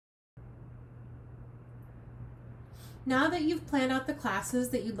Now that you've planned out the classes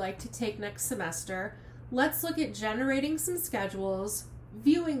that you'd like to take next semester, let's look at generating some schedules,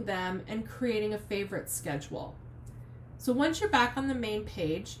 viewing them, and creating a favorite schedule. So once you're back on the main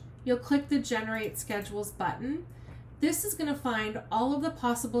page, you'll click the Generate Schedules button. This is going to find all of the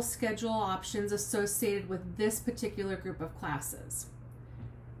possible schedule options associated with this particular group of classes.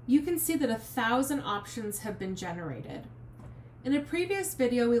 You can see that 1,000 options have been generated. In a previous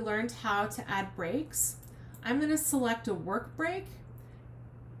video, we learned how to add breaks. I'm going to select a work break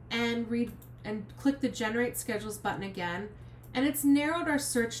and click the Generate Schedules button again, and it's narrowed our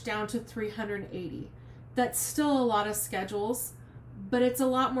search down to 380. That's still a lot of schedules, but it's a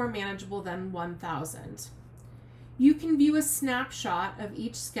lot more manageable than 1,000. You can view a snapshot of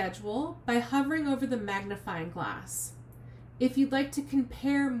each schedule by hovering over the magnifying glass. If you'd like to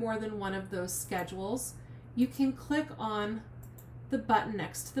compare more than one of those schedules, you can click on the button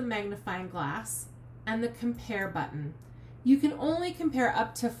next to the magnifying glass and the Compare button. You can only compare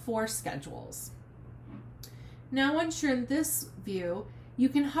up to 4 schedules. Now once you're in this view, you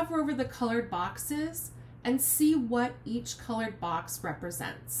can hover over the colored boxes and see what each colored box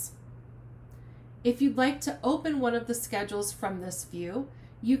represents. If you'd like to open one of the schedules from this view,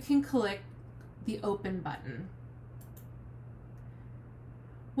 you can click the Open button.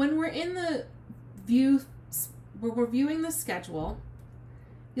 When we're in the view, where we're viewing the schedule,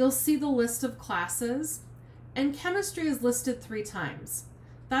 you'll see the list of classes, and chemistry is listed 3 times.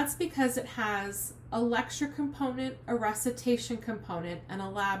 That's because it has a lecture component, a recitation component, and a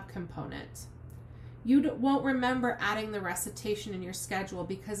lab component. You won't remember adding the recitation in your schedule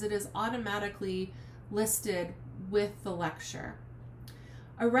because it is automatically listed with the lecture.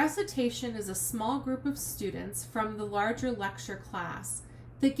 A recitation is a small group of students from the larger lecture class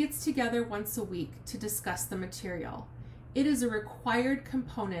that gets together once a week to discuss the material. It is a required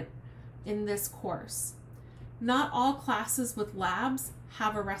component in this course. Not all classes with labs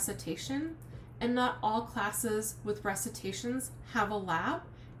have a recitation, and not all classes with recitations have a lab.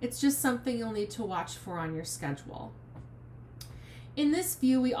 It's just something you'll need to watch for on your schedule. In this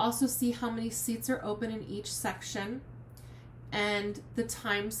view, we also see how many seats are open in each section and the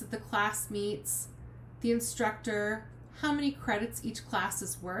times that the class meets, the instructor, how many credits each class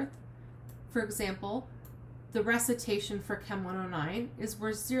is worth. For example, the recitation for Chem 109 is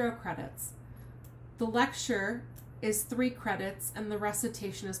worth 0 credits. The lecture is 3 credits and the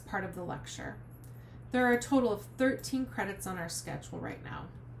recitation is part of the lecture. There are a total of 13 credits on our schedule right now.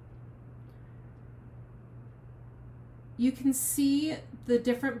 You can see the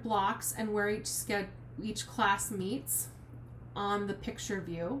different blocks and where each class meets on the picture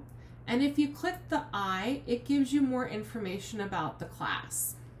view. And if you click the eye, it gives you more information about the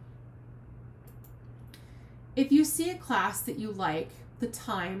class. If you see a class that you like, the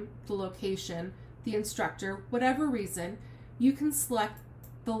time, the location, the instructor, whatever reason, you can select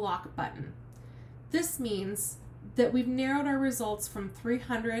the lock button. This means that we've narrowed our results from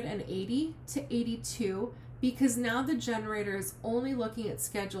 380 to 82 because now the generator is only looking at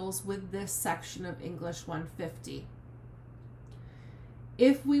schedules with this section of English 150.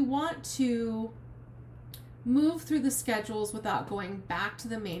 If we want to move through the schedules without going back to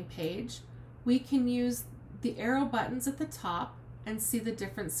the main page, we can use the arrow buttons at the top and see the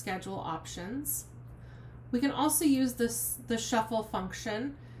different schedule options. We can also use the shuffle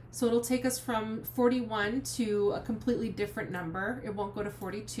function, so it'll take us from 41 to a completely different number. It won't go to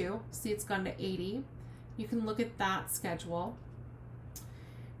 42. See, it's gone to 80. You can look at that schedule.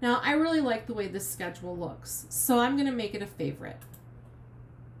 Now, I really like the way this schedule looks, so I'm going to make it a favorite.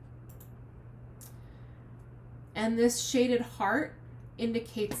 And this shaded heart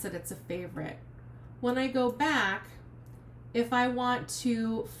indicates that it's a favorite. When I go back, if I want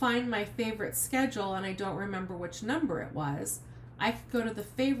to find my favorite schedule and I don't remember which number it was, I could go to the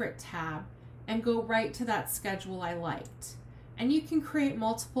Favorite tab and go right to that schedule I liked. And you can create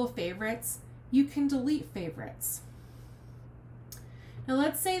multiple favorites. You can delete favorites. Now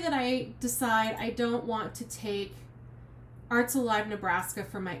let's say that I decide I don't want to take Arts Alive Nebraska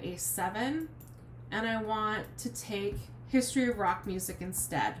for my A7 and I want to take History of Rock Music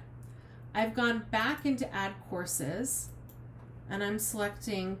instead. I've gone back into Add Courses and I'm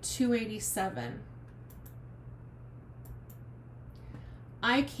selecting 287.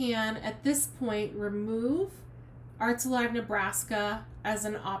 I can, at this point, remove Arts Alive Nebraska as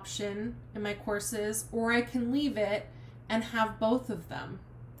an option in my courses, or I can leave it and have both of them.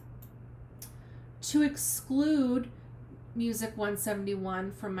 To exclude Music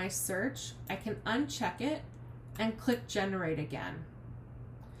 171 from my search, I can uncheck it and click Generate again.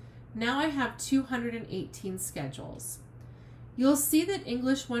 Now I have 218 schedules. You'll see that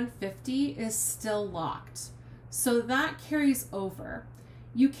English 150 is still locked. So that carries over.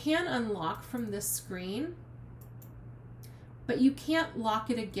 You can unlock from this screen, but you can't lock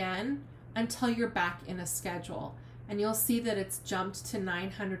it again until you're back in a schedule. And you'll see that it's jumped to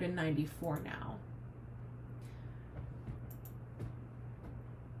 994 now.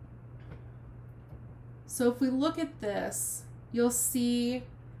 So if we look at this, you'll see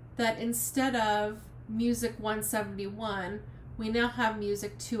that instead of music 171, we now have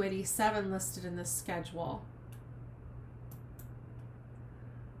music 287 listed in this schedule.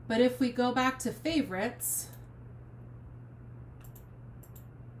 But if we go back to favorites,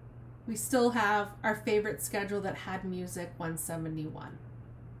 we still have our favorite schedule that had music 171.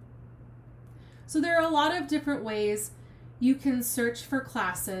 So there are a lot of different ways you can search for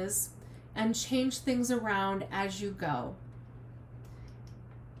classes and change things around as you go.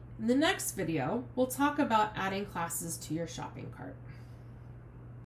 In the next video, we'll talk about adding classes to your shopping cart.